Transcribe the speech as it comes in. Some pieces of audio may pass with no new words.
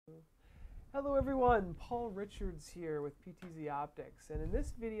Hello everyone, Paul Richards here with PTZOptics, and in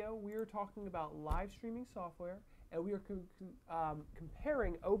this video we are talking about live streaming software, and we are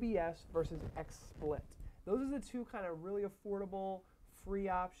comparing OBS versus xSplit. Those are the two kind of really affordable, free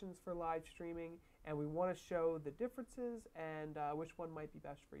options for live streaming, and we want to show the differences and which one might be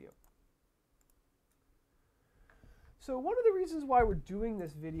best for you. So one of the reasons why we're doing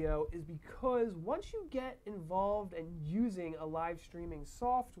this video is because once you get involved in using a live streaming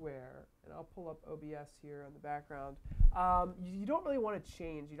software, and I'll pull up OBS here in the background, you don't really want to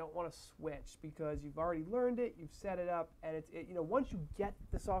change. You don't want to switch because you've already learned it, you've set it up, and once you get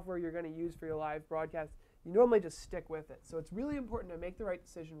the software you're going to use for your live broadcast, you normally just stick with it. So it's really important to make the right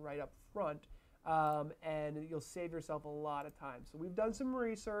decision right up front, and you'll save yourself a lot of time. So we've done some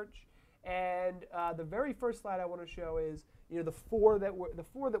research. And the very first slide I want to show is the four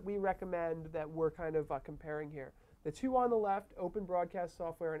that we recommend that we're kind of comparing here. The two on the left, Open Broadcast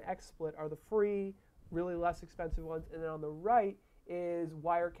Software and xSplit, are the free, really less expensive ones. And then on the right is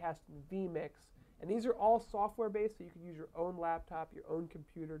Wirecast and vMix. And these are all software-based, so you can use your own laptop, your own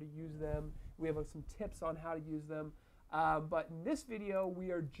computer to use them. We have some tips on how to use them. But in this video, we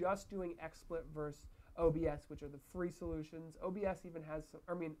are just doing xSplit versus OBS, which are the free solutions. OBS even has some,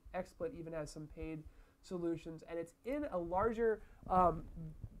 xSplit even has some paid solutions, and it's in a larger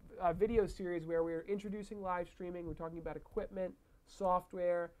video series where we're introducing live streaming. We're talking about equipment,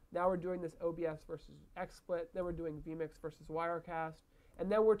 software. Now we're doing this OBS versus xSplit. Then we're doing vMix versus Wirecast,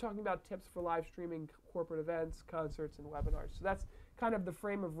 and then we're talking about tips for live streaming corporate events, concerts, and webinars. So that's kind of the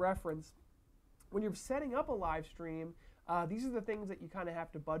frame of reference. When you're setting up a live stream, these are the things that you kind of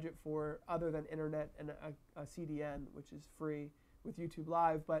have to budget for other than internet and a CDN, which is free with YouTube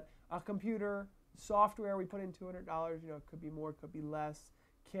Live. But a computer, software, we put in $200. It could be more, it could be less.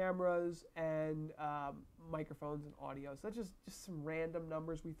 Cameras and microphones and audio. So that's just some random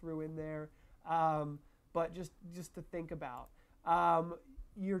numbers we threw in there, but just to think about.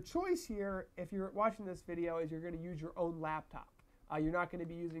 Your choice here, if you're watching this video, is you're going to use your own laptop. You're not going to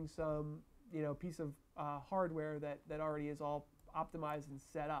be using some piece of hardware that already is all optimized and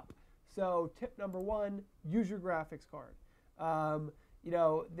set up. So tip number one, use your graphics card.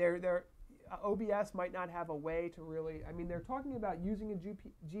 OBS might not have a way to really, they're talking about using a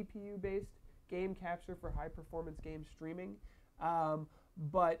GPU-based game capture for high-performance game streaming.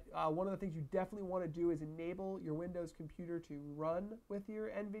 But one of the things you definitely want to do is enable your Windows computer to run with your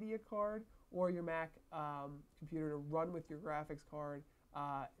NVIDIA card or your Mac computer to run with your graphics card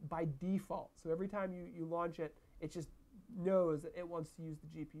by default. So every time you launch it, it just knows that it wants to use the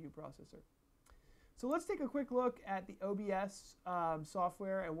GPU processor. So let's take a quick look at the OBS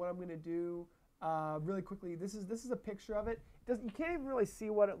software and what I'm going to do really quickly. This is a picture of it. You can't even really see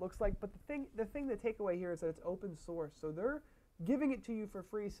what it looks like, but the thing to take away here is that it's open source. So they're giving it to you for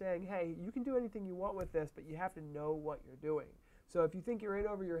free, saying, hey, you can do anything you want with this, but you have to know what you're doing. So if you think you're in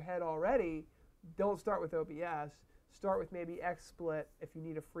over your head already, don't start with OBS. Start with maybe xSplit if you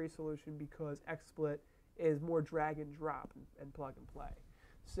need a free solution, because xSplit is more drag and drop and plug and play.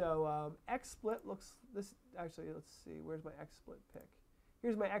 So xSplit looks this. Actually, let's see. Where's my xSplit pick?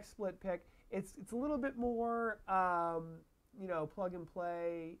 Here's my xSplit pick. It's a little bit more plug and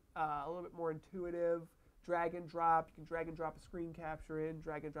play, a little bit more intuitive. Drag and drop. You can drag and drop a screen capture in,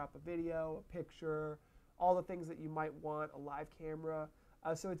 drag and drop a video, a picture, all the things that you might want, a live camera.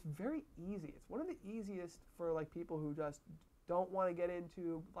 So it's very easy. It's one of the easiest for people who just don't want to get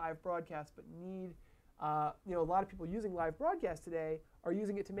into live broadcast but need, a lot of people using live broadcast today are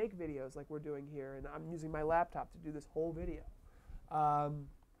using it to make videos like we're doing here, and I'm using my laptop to do this whole video.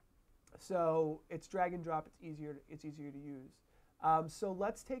 So it's drag and drop. It's easier to use. So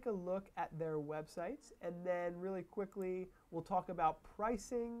let's take a look at their websites, and then really quickly we'll talk about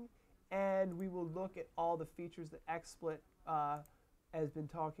pricing, and we will look at all the features that xSplit has been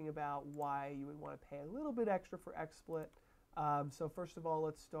talking about, why you would want to pay a little bit extra for xSplit. So first of all,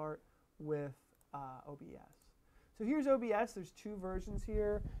 let's start with OBS. So here's OBS. There's two versions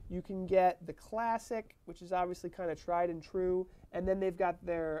here. You can get the classic, which is obviously kind of tried and true, and then they've got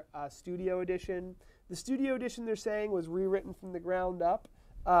their studio edition. The studio edition, they're saying, was rewritten from the ground up,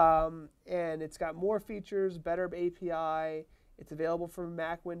 and it's got more features, better API. It's available for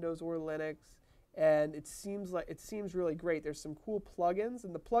Mac, Windows, or Linux. And it seems really great. There's some cool plugins,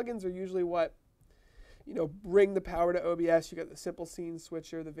 and the plugins are usually what bring the power to OBS. You got the simple scene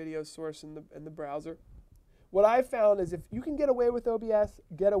switcher, the video source, and the browser. What I've found is if you can get away with OBS,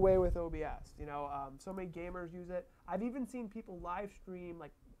 get away with OBS. So many gamers use it. I've even seen people live stream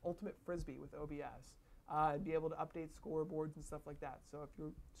like Ultimate Frisbee with OBS and be able to update scoreboards and stuff like that. So if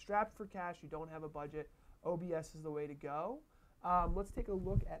you're strapped for cash, you don't have a budget, OBS is the way to go. Let's take a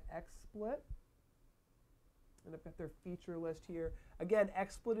look at xSplit. And I've got their feature list here. Again,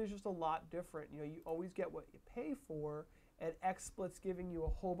 xSplit is just a lot different. You know, you always get what you pay for, and xSplit's giving you a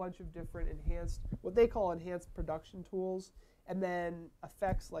whole bunch of different enhanced, what they call enhanced production tools, and then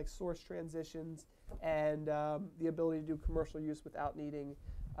effects like source transitions and the ability to do commercial use without needing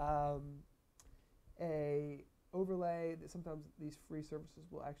a overlay. Sometimes these free services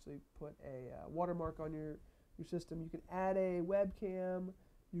will actually put a watermark on your system. You can add a webcam.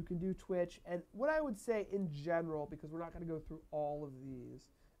 You can do Twitch. And what I would say in general, because we're not going to go through all of these,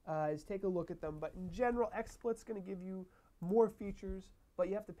 is take a look at them. But in general, xSplit's going to give you more features, but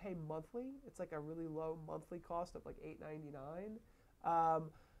you have to pay monthly. It's like a really low monthly cost of like $8.99.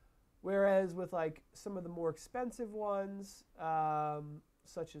 Whereas with like some of the more expensive ones,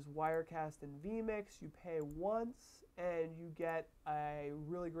 such as Wirecast and vMix, you pay once and you get a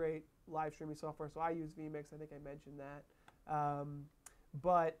really great live streaming software. So I use vMix. I think I mentioned that.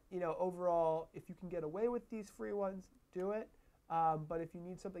 But you know, overall, if you can get away with these free ones, do it. But if you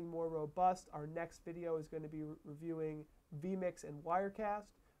need something more robust, our next video is going to be reviewing vMix and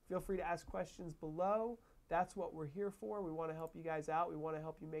Wirecast. Feel free to ask questions below. That's what we're here for. We want to help you guys out. We want to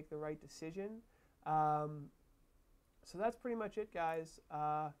help you make the right decision. So that's pretty much it, guys.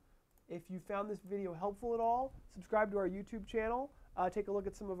 If you found this video helpful at all, subscribe to our YouTube channel. Take a look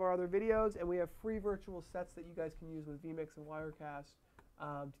at some of our other videos, and we have free virtual sets that you guys can use with vMix and Wirecast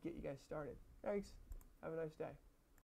to get you guys started. Thanks. Have a nice day.